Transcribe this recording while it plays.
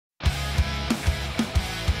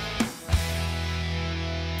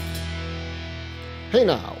Hey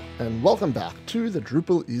now, and welcome back to the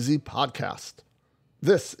DrupalEasy podcast.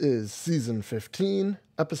 This is Season 15,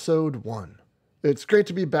 Episode 1. It's great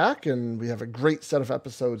to be back, and we have a great set of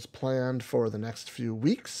episodes planned for the next few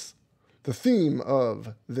weeks. The theme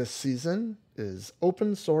of this season is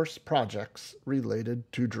open source projects related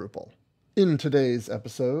to Drupal. In today's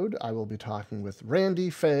episode, I will be talking with Randy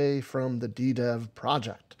Fay from the DDEV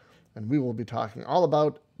project, and we will be talking all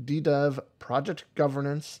about DDEV project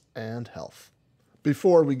governance and health.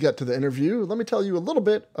 Before we get to the interview, let me tell you a little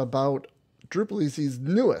bit about DrupalEasy's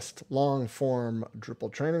newest long-form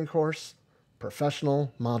Drupal training course,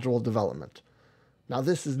 Professional Module Development. Now,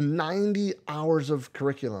 this is 90 hours of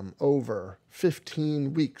curriculum over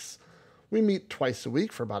 15 weeks. We meet twice a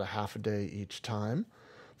week for about a half a day each time.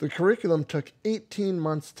 The curriculum took 18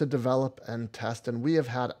 months to develop and test, and we have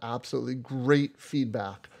had absolutely great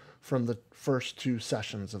feedback from the first two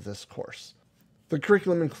sessions of this course. The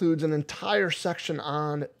curriculum includes an entire section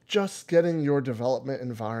on just getting your development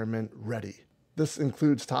environment ready. This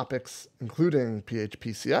includes topics including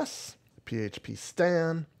PHP-CS,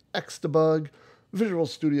 PHP-Stan, Xdebug, Visual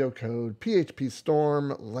Studio Code, PHP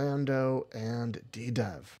Storm, Lando, and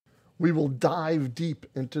DDEV. We will dive deep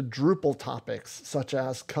into Drupal topics such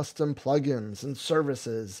as custom plugins and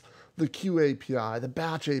services, the Queue API, the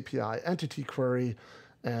Batch API, Entity Query,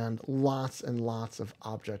 and lots of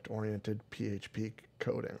object-oriented PHP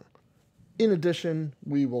coding. In addition,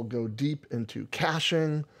 we will go deep into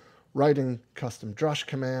caching, writing custom drush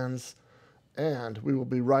commands, and we will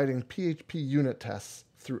be writing PHP unit tests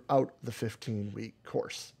throughout the 15-week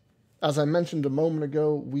course. As I mentioned a moment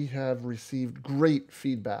ago, we have received great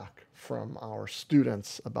feedback from our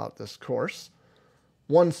students about this course.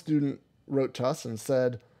 One student wrote to us and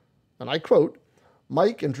said, and I quote,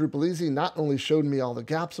 "Mike and DrupalEasy not only showed me all the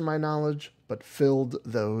gaps in my knowledge, but filled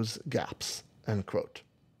those gaps," end quote.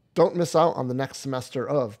 Don't miss out on the next semester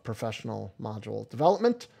of Professional Module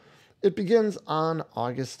Development. It begins on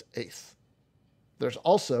August 8th. There's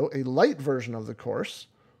also a light version of the course,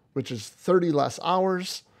 which is 30 less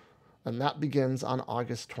hours, and that begins on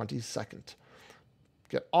August 22nd.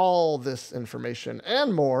 Get all this information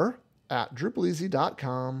and more at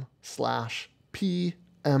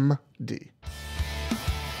drupaleasy.com/PMD.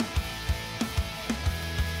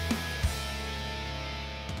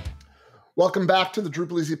 Welcome back to the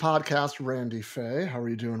DrupalEasy podcast, Randy Fay. How are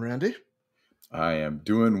you doing, Randy? I am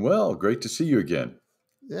doing well. Great to see you again.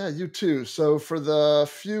 Yeah, you too. So for the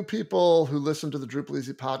few people who listen to the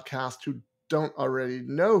DrupalEasy podcast who don't already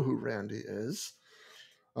know who Randy is,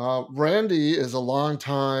 Randy is a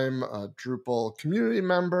longtime Drupal community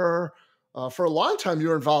member. For a long time, you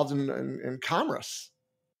were involved in Commerce.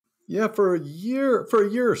 Yeah, for a year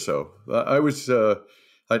or so. I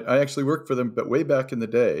actually worked for them, but way back in the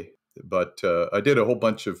day. But I did a whole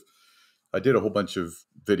bunch of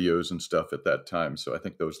videos and stuff at that time. So I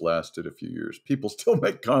think those lasted a few years. People still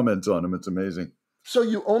make comments on them. It's amazing. So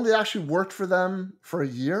you only actually worked for them for a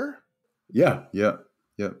year? Yeah.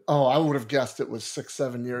 Oh, I would have guessed it was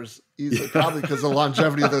 6-7 years easily, probably because of the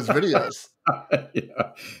longevity of those videos.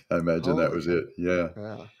 Yeah, I imagine that was it. Yeah.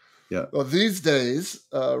 Well, these days,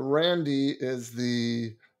 Randy is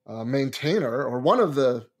the maintainer, or one of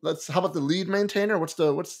the. How about the lead maintainer? What's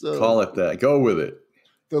the call it that? Go with it.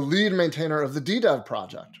 The lead maintainer of the DDEV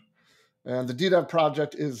project, and the DDEV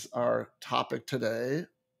project is our topic today.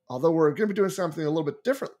 Although we're going to be doing something a little bit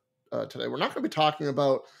different today. We're not going to be talking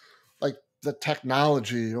about like the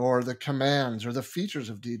technology or the commands or the features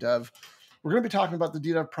of DDEV. We're going to be talking about the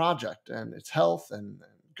DDEV project and its health and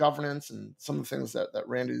governance and some of the things that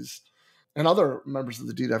Randy's and other members of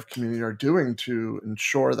the DDEV community are doing to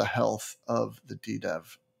ensure the health of the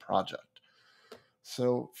DDEV project.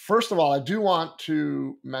 So first of all, I do want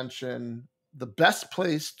to mention the best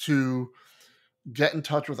place to get in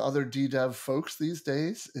touch with other DDEV folks these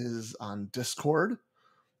days is on Discord.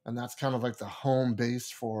 And that's kind of like the home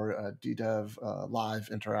base for DDEV live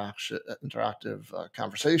interactive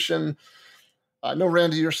conversation. I know,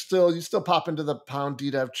 Randy, you still pop into the Pound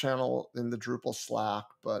DDEV channel in the Drupal Slack,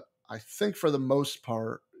 but I think for the most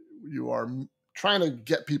part, you are trying to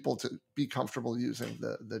get people to be comfortable using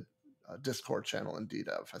the Discord channel in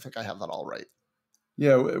DDEV. I think I have that all right.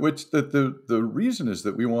 Yeah, which the reason is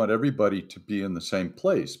that we want everybody to be in the same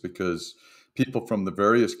place because people from the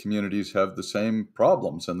various communities have the same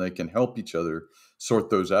problems and they can help each other sort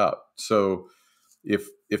those out. So if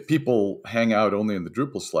people hang out only in the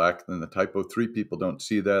Drupal Slack, then the Typo 3 people don't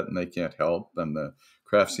see that and they can't help, and the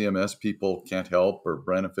Craft CMS people can't help or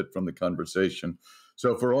benefit from the conversation.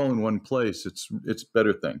 So if we're all in one place, it's a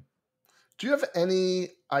better thing. Do you have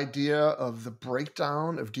any idea of the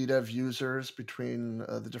breakdown of DDEV users between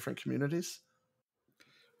the different communities?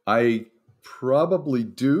 I probably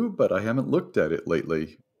do, but I haven't looked at it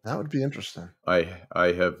lately. That would be interesting. I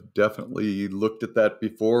have definitely looked at that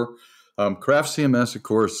before. Craft CMS, of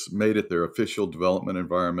course, made it their official development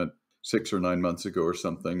environment 6 or 9 months ago or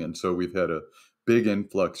something. And so we've had a big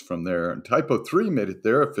influx from there. And Typo 3 made it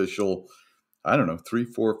their official, I don't know, 3,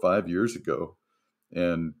 4, 5 years ago.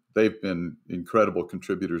 And they've been incredible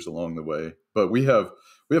contributors along the way. But we have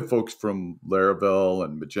folks from Laravel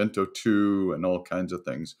and Magento 2 and all kinds of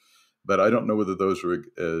things. But I don't know whether those are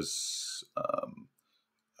as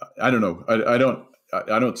I don't know. I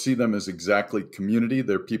don't see them as exactly community.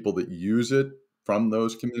 They're people that use it from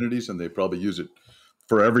those communities, and they probably use it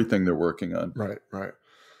for everything they're working on. Right, right.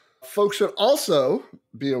 Folks should also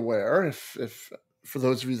be aware, if for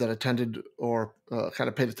those of you that attended or kind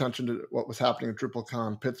of paid attention to what was happening at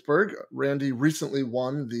DrupalCon Pittsburgh, Randy recently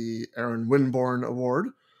won the Aaron Winborn Award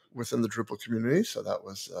within the Drupal community. So that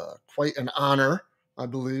was quite an honor, I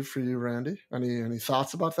believe, for you, Randy. Any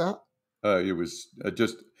thoughts about that? It was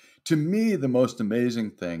just, to me, the most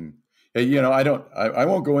amazing thing. I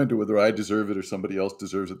won't go into whether I deserve it or somebody else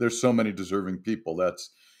deserves it. There's so many deserving people.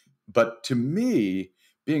 But to me,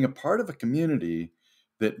 being a part of a community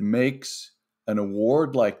that makes an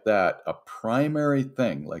award like that a primary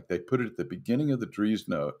thing, like they put it at the beginning of the Dries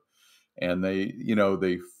note, and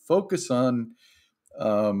they focus on,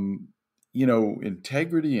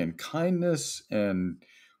 integrity and kindness and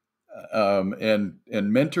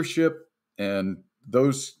mentorship and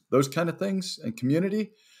those kind of things and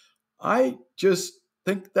community. I just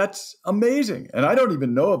think that's amazing. And I don't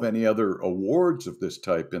even know of any other awards of this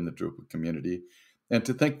type in the Drupal community. And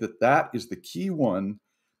to think that that is the key one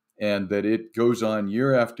and that it goes on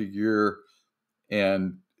year after year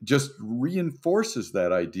and just reinforces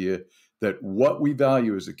that idea that what we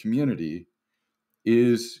value as a community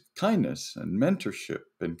is kindness and mentorship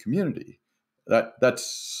and community. That's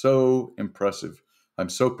so impressive. I'm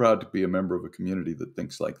so proud to be a member of a community that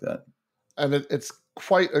thinks like that. And it's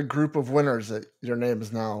quite a group of winners that your name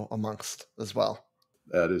is now amongst as well.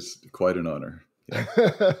 That is quite an honor.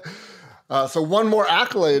 Yeah. So one more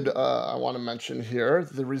accolade I want to mention here.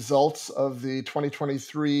 The results of the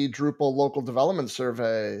 2023 Drupal Local Development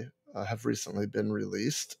Survey have recently been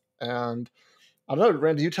released. And I don't know,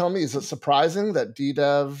 Randy, you tell me, is it surprising that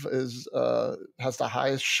DDEV has the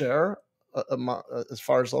highest share as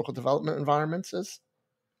far as local development environments is?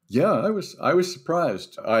 Yeah, I was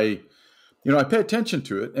surprised. I pay attention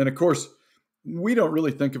to it. And of course, we don't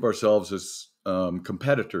really think of ourselves as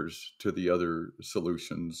competitors to the other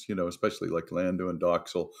solutions, especially like Lando and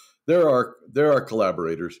Doxel. There are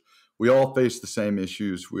collaborators. We all face the same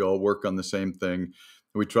issues. We all work on the same thing.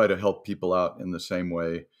 We try to help people out in the same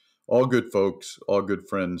way. All good folks, all good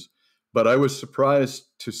friends. But I was surprised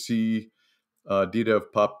to see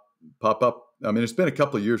DDEV pop up. I mean, it's been a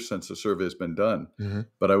couple of years since the survey has been done,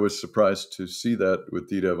 but I was surprised to see that with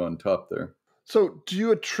DDEV on top there. So do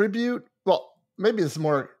you attribute, well, maybe it's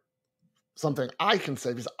more something I can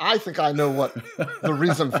say because I think I know what the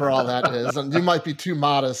reason for all that is, and you might be too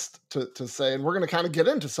modest to say, and we're going to kind of get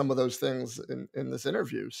into some of those things in this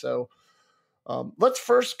interview. So let's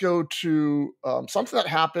first go to something that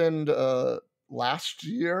happened last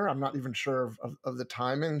year. I'm not even sure of the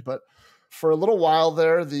timing, but for a little while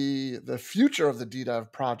there, the future of the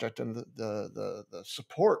DDEV project and the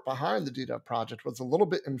support behind the DDEV project was a little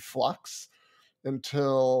bit in flux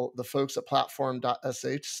until the folks at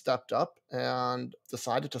platform.sh stepped up and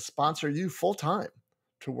decided to sponsor you full-time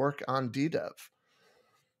to work on DDEV.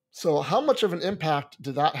 So how much of an impact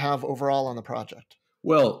did that have overall on the project?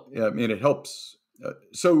 Well, I mean, it helps.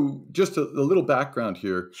 So just a little background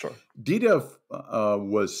here. Sure. DDEV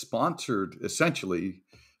was sponsored essentially.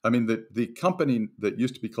 I mean, the company that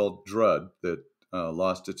used to be called Drud that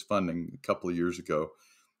lost its funding a couple of years ago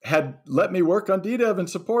had let me work on DDEV and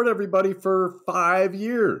support everybody for 5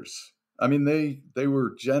 years. I mean, they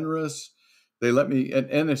were generous. They let me,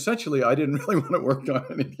 and essentially, I didn't really want to work on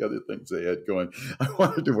any of the other things they had going. I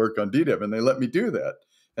wanted to work on DDEV, and they let me do that.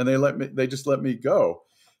 And they just let me go.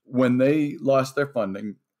 When they lost their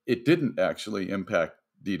funding, it didn't actually impact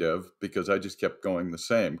DDEV because I just kept going the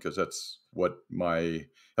same because that's what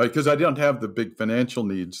because I don't have the big financial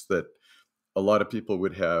needs that a lot of people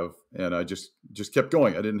would have. And I just kept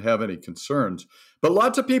going. I didn't have any concerns. But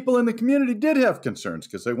lots of people in the community did have concerns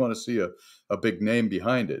because they want to see a big name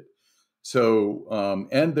behind it. So,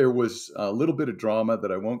 and there was a little bit of drama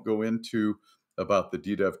that I won't go into about the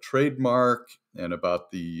DDEV trademark and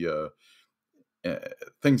about the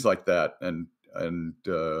things like that. And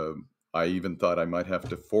I even thought I might have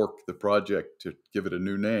to fork the project to give it a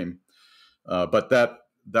new name. But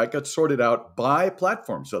that got sorted out by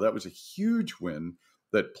Platform. So that was a huge win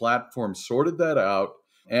that Platform sorted that out.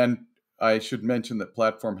 And I should mention that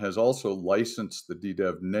Platform has also licensed the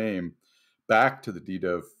DDEV name back to the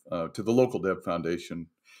DDEV, to the local dev foundation,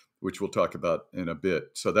 which we'll talk about in a bit.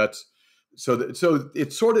 So so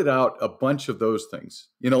it sorted out a bunch of those things.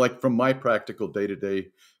 Like from my practical day-to-day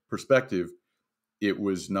perspective, it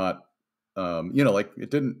was not, like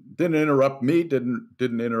it didn't interrupt me, didn't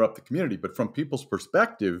interrupt the community. But from people's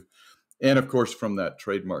perspective, and of course from that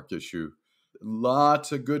trademark issue,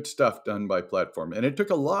 lots of good stuff done by Platform, and it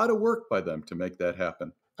took a lot of work by them to make that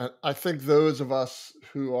happen. And I think those of us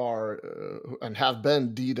who are and have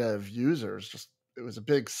been DDEV users, it was a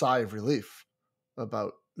big sigh of relief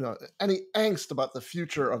about any angst about the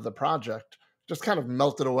future of the project just kind of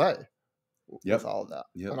melted away with all of that.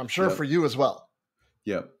 And I'm sure for you as well.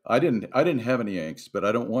 Yeah, I didn't have any angst, but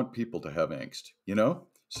I don't want people to have angst,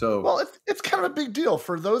 So well, it's kind of a big deal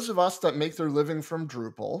for those of us that make their living from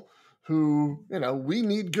Drupal, who we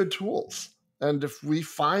need good tools. And if we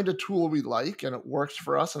find a tool we like and it works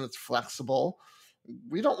for us and it's flexible,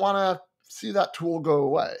 we don't want to see that tool go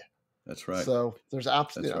away. That's right. So there's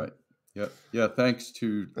absolutely right. Yeah. Thanks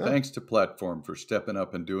to Platform for stepping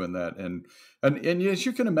up and doing that. And as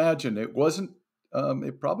you can imagine, it wasn't.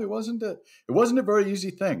 It probably wasn't a very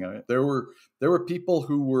easy thing. There were people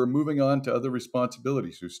who were moving on to other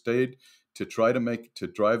responsibilities who stayed to try to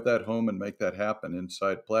drive that home and make that happen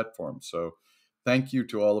inside Platform. So thank you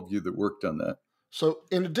to all of you that worked on that. So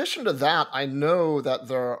in addition to that, I know that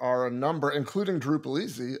there are a number, including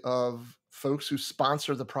DrupalEasy, of folks who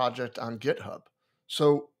sponsor the project on GitHub.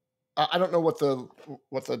 So I don't know what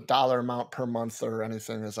the dollar amount per month or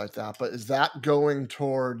anything is like that, but is that going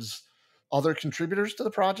towards other contributors to the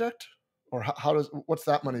project, or what's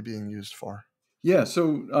that money being used for? Yeah,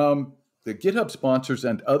 so the GitHub sponsors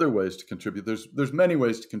and other ways to contribute. There's many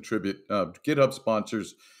ways to contribute. GitHub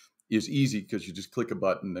sponsors is easy because you just click a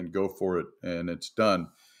button and go for it, and it's done.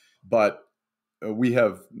 But we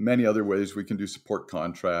have many other ways. We can do support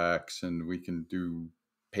contracts, and we can do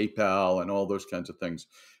PayPal and all those kinds of things.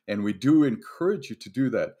 And we do encourage you to do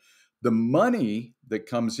that. The money that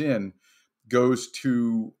comes in goes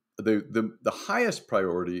to the highest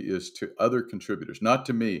priority is to other contributors, not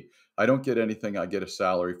to me. I don't get anything. I get a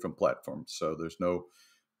salary from Platform, so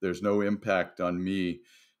there's no impact on me.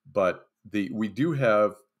 But we do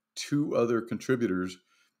have two other contributors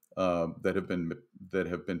that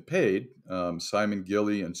have been paid: Simon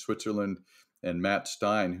Gilly in Switzerland and Matt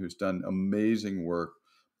Stein, who's done amazing work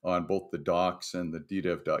on both the docs and the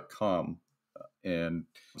DDEV.com. And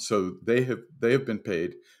so they have been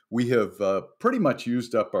paid. We have pretty much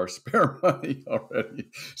used up our spare money already.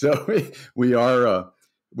 So we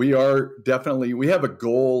are definitely, we have a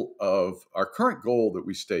goal of, our current goal that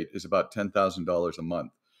we state is about $10,000 a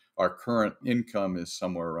month. Our current income is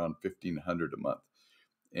somewhere around $1,500 a month.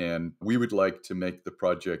 And we would like to make the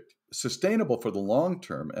project sustainable for the long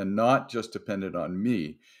term and not just dependent on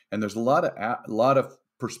me. And there's a lot of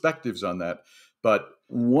perspectives on that. But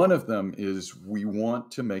one of them is we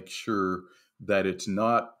want to make sure that it's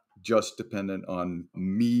not just dependent on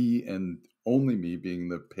me and only me being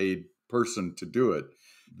the paid person to do it,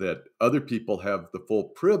 that other people have the full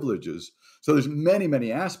privileges. So there's many,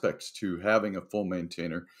 many aspects to having a full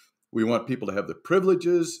maintainer. We want people to have the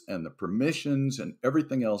privileges and the permissions and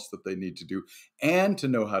everything else that they need to do, and to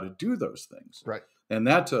know how to do those things. Right. And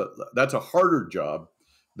that's a harder job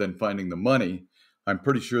than finding the money. I'm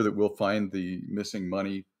pretty sure that we'll find the missing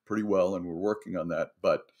money pretty well, and we're working on that.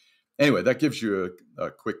 But anyway, that gives you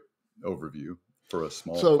a quick overview for a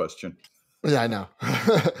small question. Yeah, I know.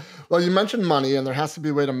 Well, you mentioned money, and there has to be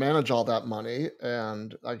a way to manage all that money.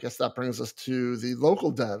 And I guess that brings us to the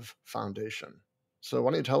Local Dev Foundation. So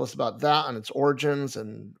why don't you tell us about that and its origins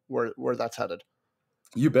and where that's headed?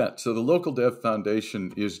 You bet. So the Local Dev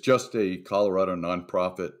Foundation is just a Colorado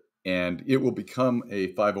nonprofit, and it will become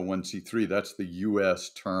a 501c3. That's the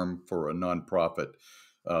U.S. term for a nonprofit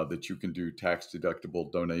that you can do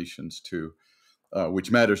tax-deductible donations to,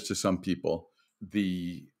 which matters to some people.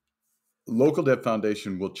 The Local Dev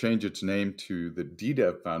Foundation will change its name to the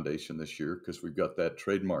DDEV Foundation this year because we've got that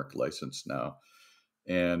trademark license now.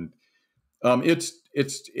 And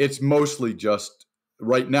it's mostly just,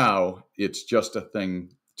 right now, it's just a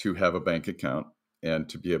thing to have a bank account and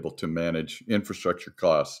to be able to manage infrastructure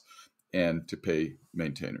costs and to pay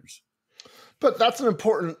maintainers. But that's an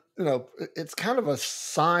important, it's kind of a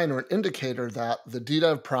sign or an indicator that the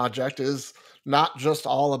DDEV project is not just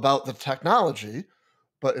all about the technology,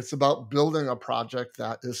 but it's about building a project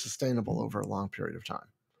that is sustainable over a long period of time.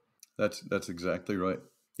 That's exactly right.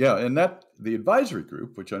 Yeah, and that the advisory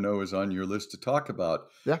group, which I know is on your list to talk about,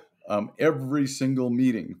 Every single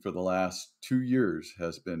meeting for the last 2 years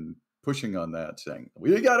has been pushing on that, saying,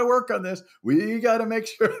 we got to work on this. We got to make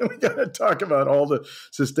sure we got to talk about all the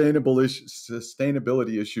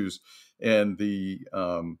sustainability issues. And the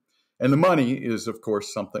money is, of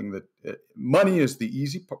course, something that money is the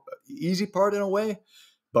easy part in a way,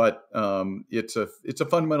 but it's a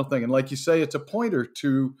fundamental thing. And like you say, it's a pointer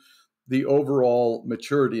to the overall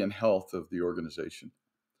maturity and health of the organization.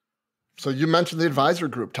 So you mentioned the advisory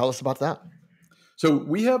group. Tell us about that. So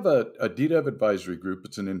we have a DDEV advisory group.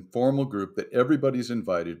 It's an informal group that everybody's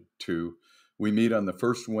invited to. We meet on the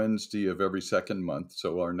first Wednesday of every second month.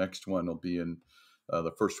 So our next one will be in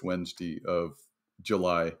the first Wednesday of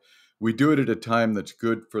July. We do it at a time that's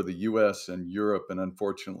good for the US and Europe, and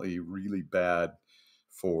unfortunately really bad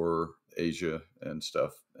for Asia and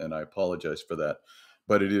stuff. And I apologize for that.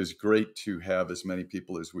 But it is great to have as many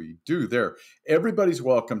people as we do there. Everybody's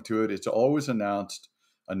welcome to it. It's always announced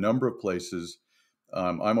a number of places.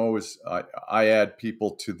 I add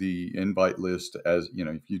people to the invite list, as you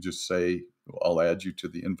know, if you just say, I'll add you to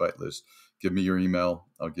the invite list, give me your email,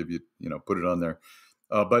 I'll give you, put it on there.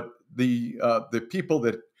 But the people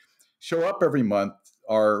that show up every month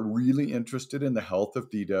are really interested in the health of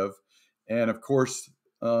DDEV. And of course,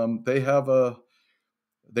 they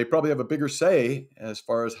probably have a bigger say as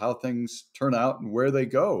far as how things turn out and where they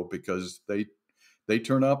go, because they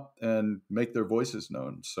turn up and make their voices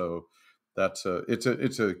known. So it's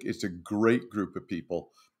a great group of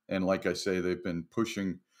people. And like I say, they've been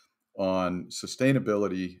pushing on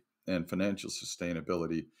sustainability and financial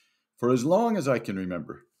sustainability for as long as I can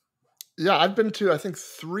remember. Yeah, I've been to, I think,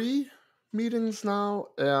 3 meetings now.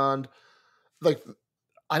 And like,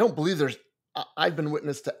 I don't believe I've been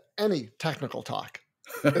witness to any technical talk.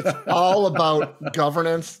 It's all about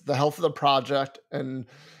governance, the health of the project, and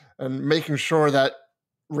making sure that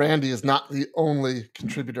Randy is not the only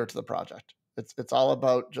contributor to the project. It's all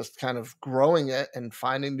about just kind of growing it and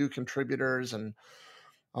finding new contributors and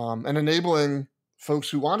enabling folks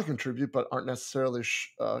who want to contribute but aren't necessarily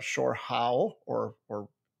sure how or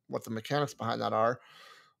what the mechanics behind that are,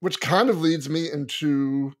 which kind of leads me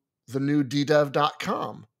into the new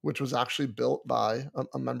DDEV.com, which was actually built by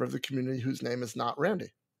a member of the community whose name is not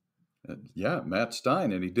Randy. Yeah, Matt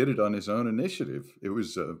Stein, and he did it on his own initiative. It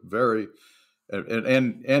was a very,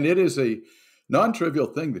 and it is a non-trivial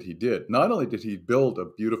thing that he did. Not only did he build a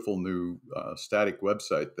beautiful new static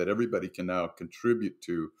website that everybody can now contribute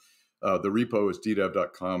to, the repo is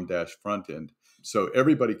ddev.com-frontend. So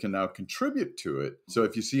everybody can now contribute to it. So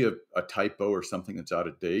if you see a typo or something that's out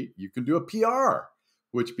of date, you can do a PR,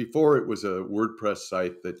 which before it was a WordPress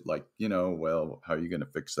site that well, how are you going to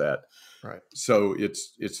fix that? Right. So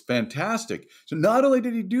it's fantastic. So not only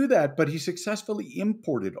did he do that, but he successfully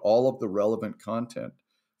imported all of the relevant content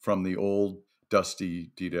from the old dusty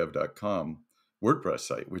ddev.com WordPress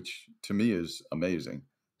site, which to me is amazing.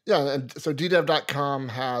 Yeah, and so ddev.com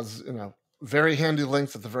has, very handy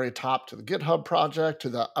links at the very top to the GitHub project, to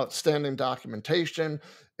the outstanding documentation.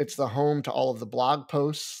 It's the home to all of the blog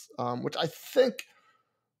posts, which I think,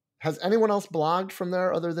 has anyone else blogged from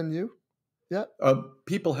there other than you yet?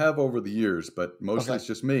 People have over the years, but mostly It's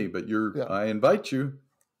just me. But I invite you.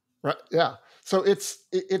 Right. Yeah. So it's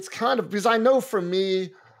kind of, because I know for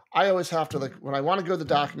me, I always have to, like, when I want to go to the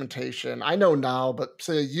documentation, I know now, but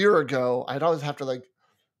say a year ago, I'd always have to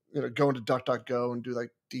go into DuckDuckGo and do like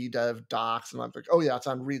DDEV docs. And I'm like, oh yeah, it's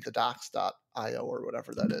on readthedocs.io or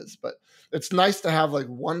whatever that is. But it's nice to have like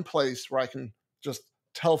one place where I can just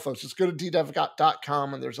tell folks, just go to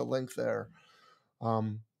ddev.com and there's a link there.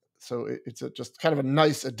 So it's just kind of a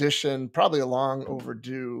nice addition, probably a long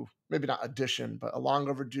overdue, maybe not addition, but a long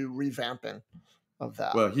overdue revamping of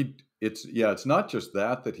that. Well, it's not just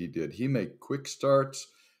that he did. He made quick starts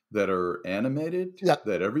that are animated,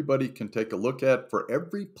 that everybody can take a look at for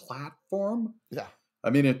every platform. Yeah. I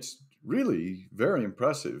mean, it's really very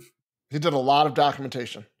impressive. He did a lot of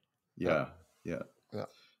documentation. Yeah.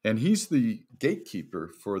 And he's the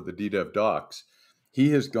gatekeeper for the DDEV docs.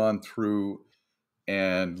 He has gone through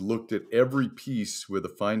and looked at every piece with a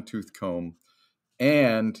fine-tooth comb,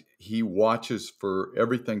 and he watches for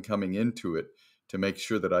everything coming into it to make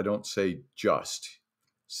sure that I don't say just.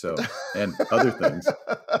 So, and other things.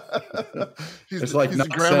 He's the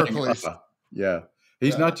grammar police.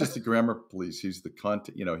 He's not just the grammar police. He's the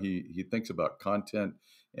content. He thinks about content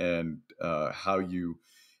and how you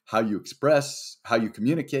express, how you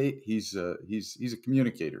communicate. He's a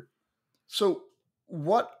communicator. So,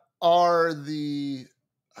 what are the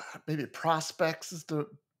maybe prospects is the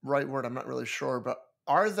right word? I'm not really sure, but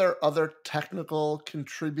are there other technical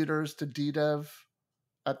contributors to DDEV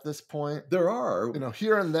at this point? There are.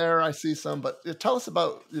 Here and there I see some, but tell us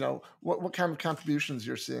about, what kind of contributions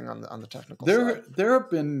you're seeing on the technical side.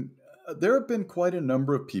 There have been quite a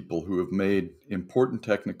number of people who have made important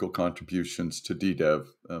technical contributions to DDEV,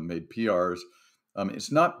 made PRs.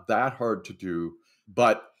 It's not that hard to do,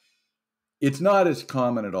 but it's not as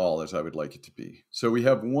common at all as I would like it to be. So we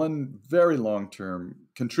have one very long-term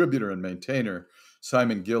contributor and maintainer,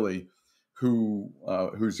 Simon Gilly,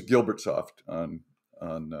 who's a Gilbertsoft on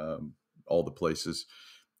all the places,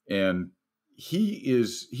 and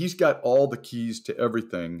he's got all the keys to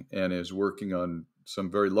everything and is working on some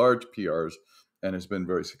very large PRs and has been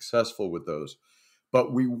very successful with those.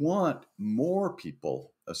 But we want more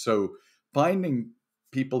people. So finding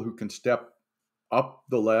people who can step up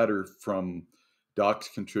the ladder from docs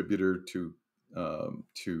contributor to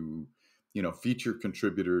feature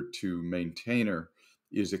contributor to maintainer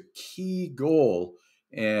is a key goal,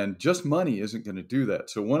 and just money isn't going to do that.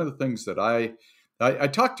 So one of the things that I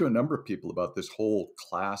talked to a number of people about this whole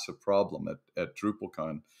class of problem at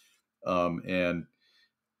DrupalCon, and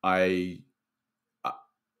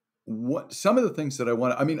what some of the things that I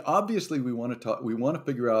want. I mean, obviously we want to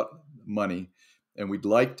figure out money, and we'd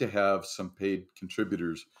like to have some paid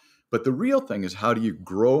contributors. But the real thing is, how do you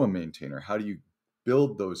grow a maintainer? How do you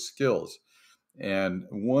build those skills? And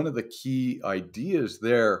one of the key ideas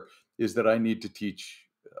there is that I need to teach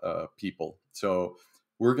people. So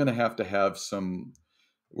we're going to have some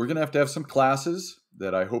classes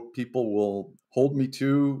that I hope people will hold me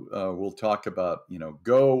to. We'll talk about,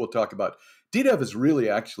 Go. We'll talk about DDEV is really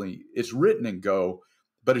it's written in Go,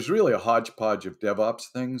 but it's really a hodgepodge of DevOps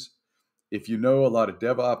things. If you know a lot of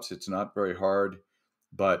DevOps, it's not very hard,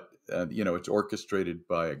 but it's orchestrated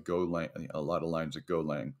by a lot of lines of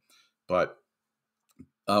Golang. But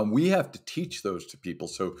we have to teach those to people.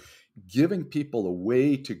 So giving people a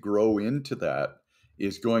way to grow into that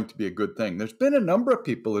is going to be a good thing. There's been a number of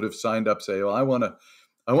people that have signed up, say, "Oh, I want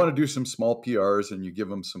to do some small PRs," and you give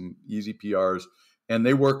them some easy PRs, and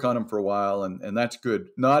they work on them for a while, and that's good.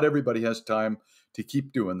 Not everybody has time to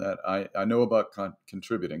keep doing that. I know about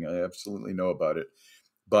contributing. I absolutely know about it.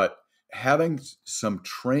 But having some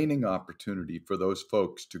training opportunity for those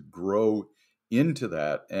folks to grow into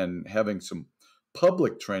that, and having some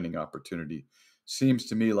public training opportunity, seems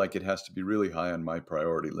to me like it has to be really high on my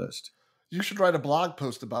priority list. You should write a blog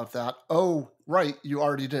post about that. Oh, right. You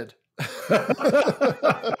already did.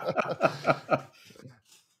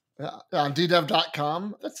 Yeah, on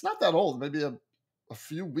DDEV.com. It's not that old. Maybe a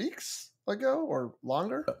few weeks ago or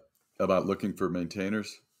longer. About looking for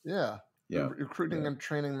maintainers? Yeah. Yeah. Recruiting Yeah. and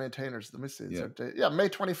training maintainers. Let me see. Yeah. May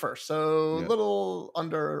 21st. So Yeah. a little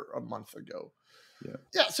under a month ago. Yeah.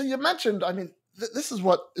 Yeah. So you mentioned, I mean, this is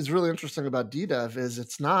what is really interesting about DDEV is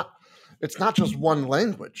it's not just one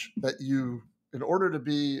language that you, in order to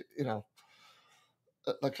be,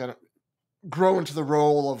 like kind of grow into the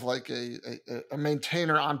role of like a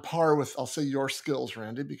maintainer on par with, I'll say, your skills,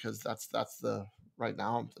 Randy, because that's the, right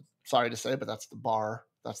now, I'm sorry to say, but that's the bar.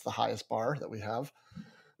 That's the highest bar that we have.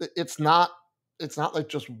 It's not like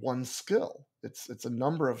just one skill. It's a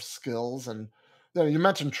number of skills. And you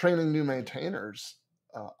mentioned training new maintainers.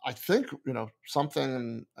 I think,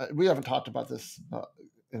 something, we haven't talked about this,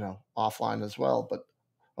 offline as well,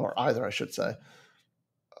 or either, I should say.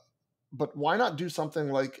 But why not do something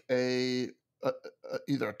like either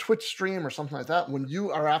a Twitch stream or something like that when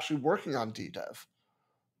you are actually working on DDEV?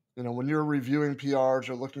 When you're reviewing PRs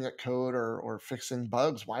or looking at code or fixing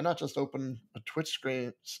bugs, why not just open a Twitch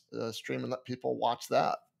stream and let people watch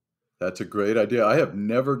that? That's a great idea. I have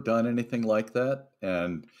never done anything like that,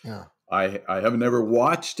 and yeah. I have never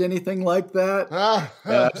watched anything like that.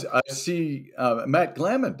 And I see Matt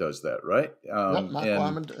Glaman does that, right? Matt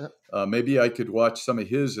Glaman. Maybe I could watch some of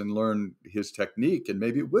his and learn his technique, and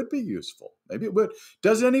maybe it would be useful. Maybe it would.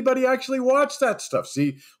 Does anybody actually watch that stuff?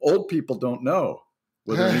 See, old people don't know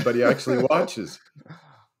whether anybody actually watches.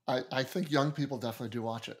 I think young people definitely do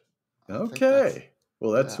watch it. Okay.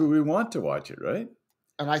 Well, that's who we want to watch it, right?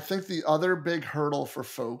 And I think the other big hurdle for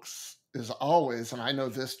folks is always, and I know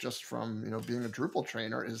this just from being a Drupal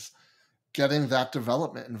trainer, is getting that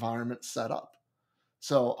development environment set up.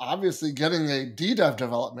 So obviously getting a DDEV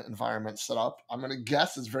development environment set up, I'm going to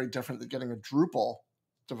guess, is very different than getting a Drupal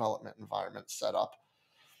development environment set up.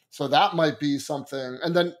 So that might be something.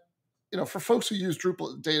 And then, for folks who use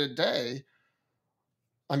Drupal day to day,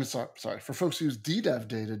 for folks who use DDEV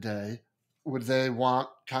day to day, would they want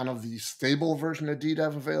kind of the stable version of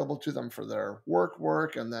DDEV available to them for their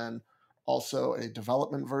work, and then also a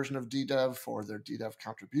development version of DDEV for their DDEV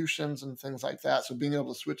contributions and things like that? So being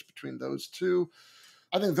able to switch between those two,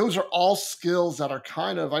 I think those are all skills that are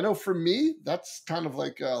kind of, I know for me, that's kind of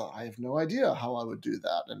like, I have no idea how I would do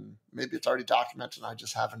that. And maybe it's already documented and I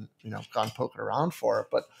just haven't, gone poking around for it.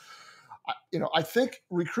 But, I think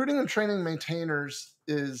recruiting and training maintainers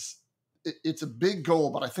it's a big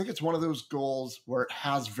goal, but I think it's one of those goals where it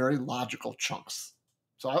has very logical chunks.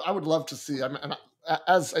 So I would love to see,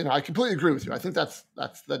 I completely agree with you. I think that's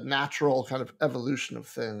the natural kind of evolution of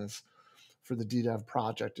things for the DDEV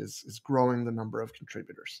project is growing the number of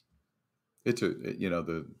contributors. It's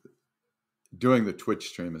doing the Twitch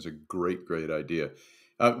stream is a great idea.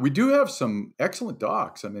 We do have some excellent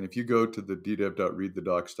docs. I mean, if you go to the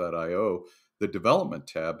ddev.readthedocs.io, the development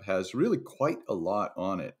tab has really quite a lot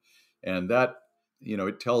on it. And that,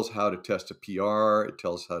 it tells how to test a PR, it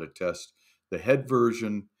tells how to test the head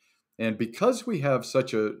version. And because we have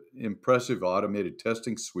such an impressive automated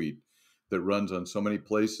testing suite that runs on so many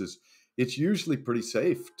places, it's usually pretty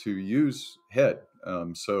safe to use head.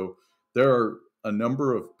 So there are a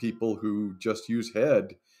number of people who just use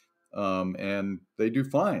head, and they do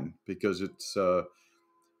fine because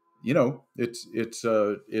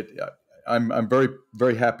I'm very,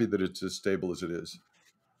 very happy that it's as stable as it is.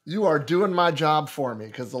 You are doing my job for me,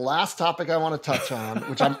 because the last topic I want to touch on,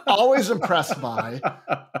 which I'm always impressed by,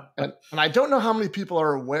 and I don't know how many people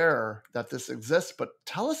are aware that this exists, but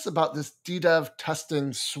tell us about this DDEV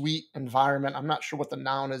testing suite environment. I'm not sure what the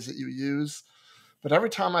noun is that you use, but every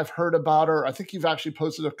time I've heard about her, I think you've actually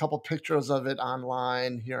posted a couple pictures of it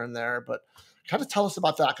online here and there, but kind of tell us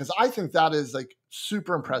about that, because I think that is like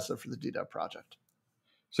super impressive for the DDEV project.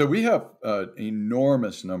 So we have an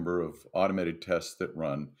enormous number of automated tests that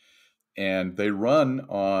run, and they run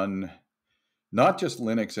on not just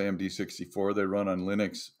Linux AMD 64, they run on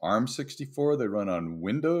Linux ARM 64, they run on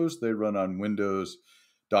Windows, they run on Windows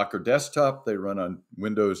Docker Desktop, they run on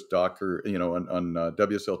Windows Docker, on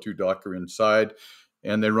WSL2 Docker inside,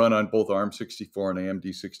 and they run on both ARM 64 and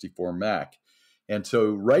AMD 64 Mac. And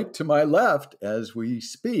so right to my left, as we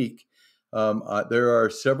speak, there are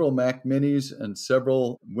several Mac Minis and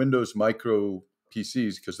several Windows Micro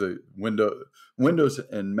PCs, because the Windows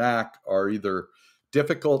and Mac are either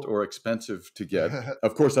difficult or expensive to get.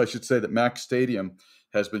 Of course, I should say that Mac Stadium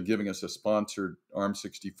has been giving us a sponsored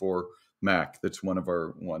ARM64 Mac. That's one of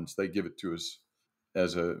our ones. They give it to us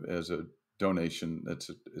as a donation.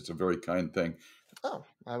 It's a very kind thing. Oh,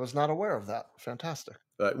 I was not aware of that. Fantastic.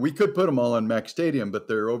 We could put them all on Mac Stadium, but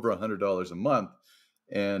they're over $100 a month.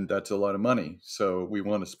 And that's a lot of money. So we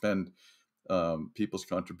want to spend people's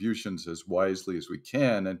contributions as wisely as we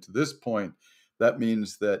can. And to this point, that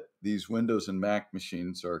means that these Windows and Mac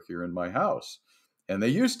machines are here in my house. And they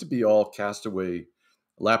used to be all castaway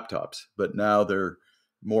laptops, but now they're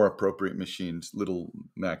more appropriate machines, little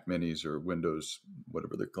Mac Minis or Windows,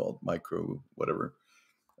 whatever they're called, Micro, whatever,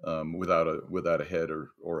 without a head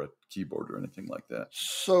or a keyboard or anything like that.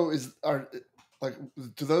 So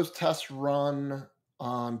do those tests run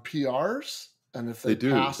on PRs, and if they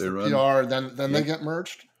pass the PR, then they get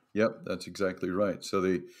merged? Yep, that's exactly right.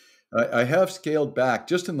 So I have scaled back,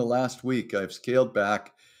 just in the last week, I've scaled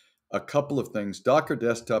back a couple of things. Docker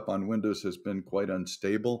Desktop on Windows has been quite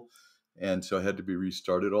unstable, and so I had to be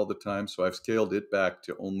restarted all the time. So I've scaled it back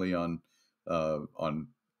to only on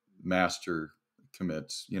master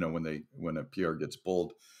commits, when a PR gets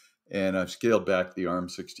pulled. And I've scaled back the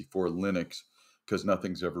ARM64 Linux because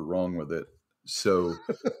nothing's ever wrong with it. So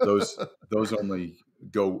those only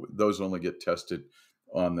get tested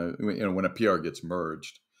on when a PR gets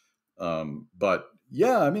merged. But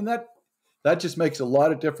yeah, I mean that just makes a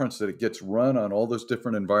lot of difference that it gets run on all those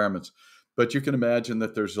different environments. But you can imagine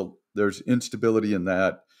that there's instability in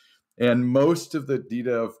that, and most of the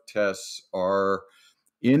DDEV tests are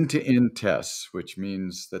end-to-end tests, which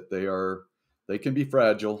means that they can be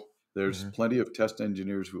fragile. There's plenty of test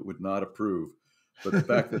engineers who would not approve. But the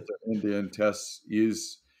fact that the end-to-end tests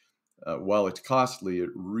is, while it's costly,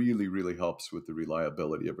 it really, really helps with the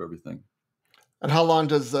reliability of everything. And how long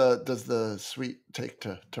does the suite take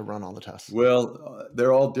to run all the tests? Well,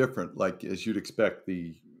 they're all different. Like, as you'd expect,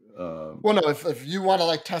 if you want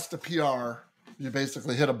to test a PR, you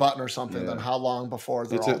basically hit a button or something. Then how long before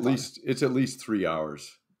they're all done? It's at least 3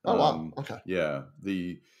 hours. Oh wow! Okay. Yeah,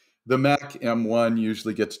 the Mac M1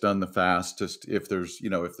 usually gets done the fastest if there's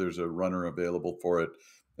a runner available for it,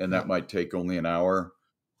 and that might take only an hour.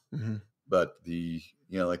 Mm-hmm. But the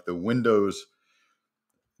Windows,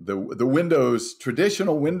 the Windows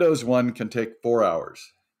traditional Windows one can take 4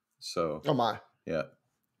 hours. So oh my, yeah.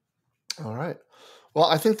 All right. Well,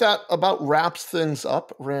 I think that about wraps things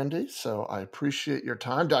up, Randy. So I appreciate your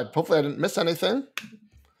time. Hopefully I didn't miss anything.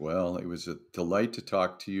 Well, it was a delight to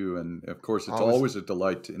talk to you. And of course, it's always a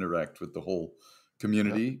delight to interact with the whole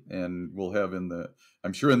community, and we'll have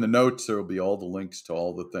I'm sure in the notes, there will be all the links to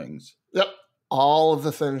all the things. Yep. All of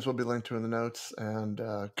the things will be linked to in the notes, and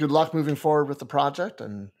good luck moving forward with the project.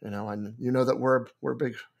 And, that we're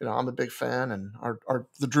big, I'm a big fan, and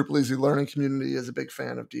the DrupalEasy learning community is a big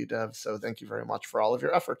fan of DDEV. So thank you very much for all of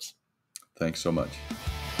your efforts. Thanks so much.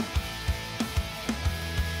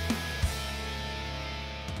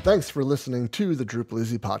 Thanks for listening to the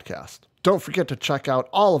DrupalEasy podcast. Don't forget to check out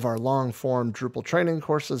all of our long-form Drupal training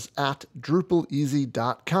courses at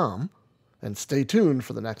DrupalEasy.com. And stay tuned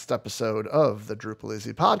for the next episode of the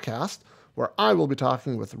DrupalEasy podcast, where I will be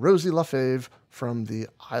talking with Rosie LaFave from the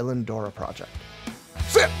Islandora project.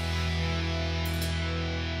 See ya!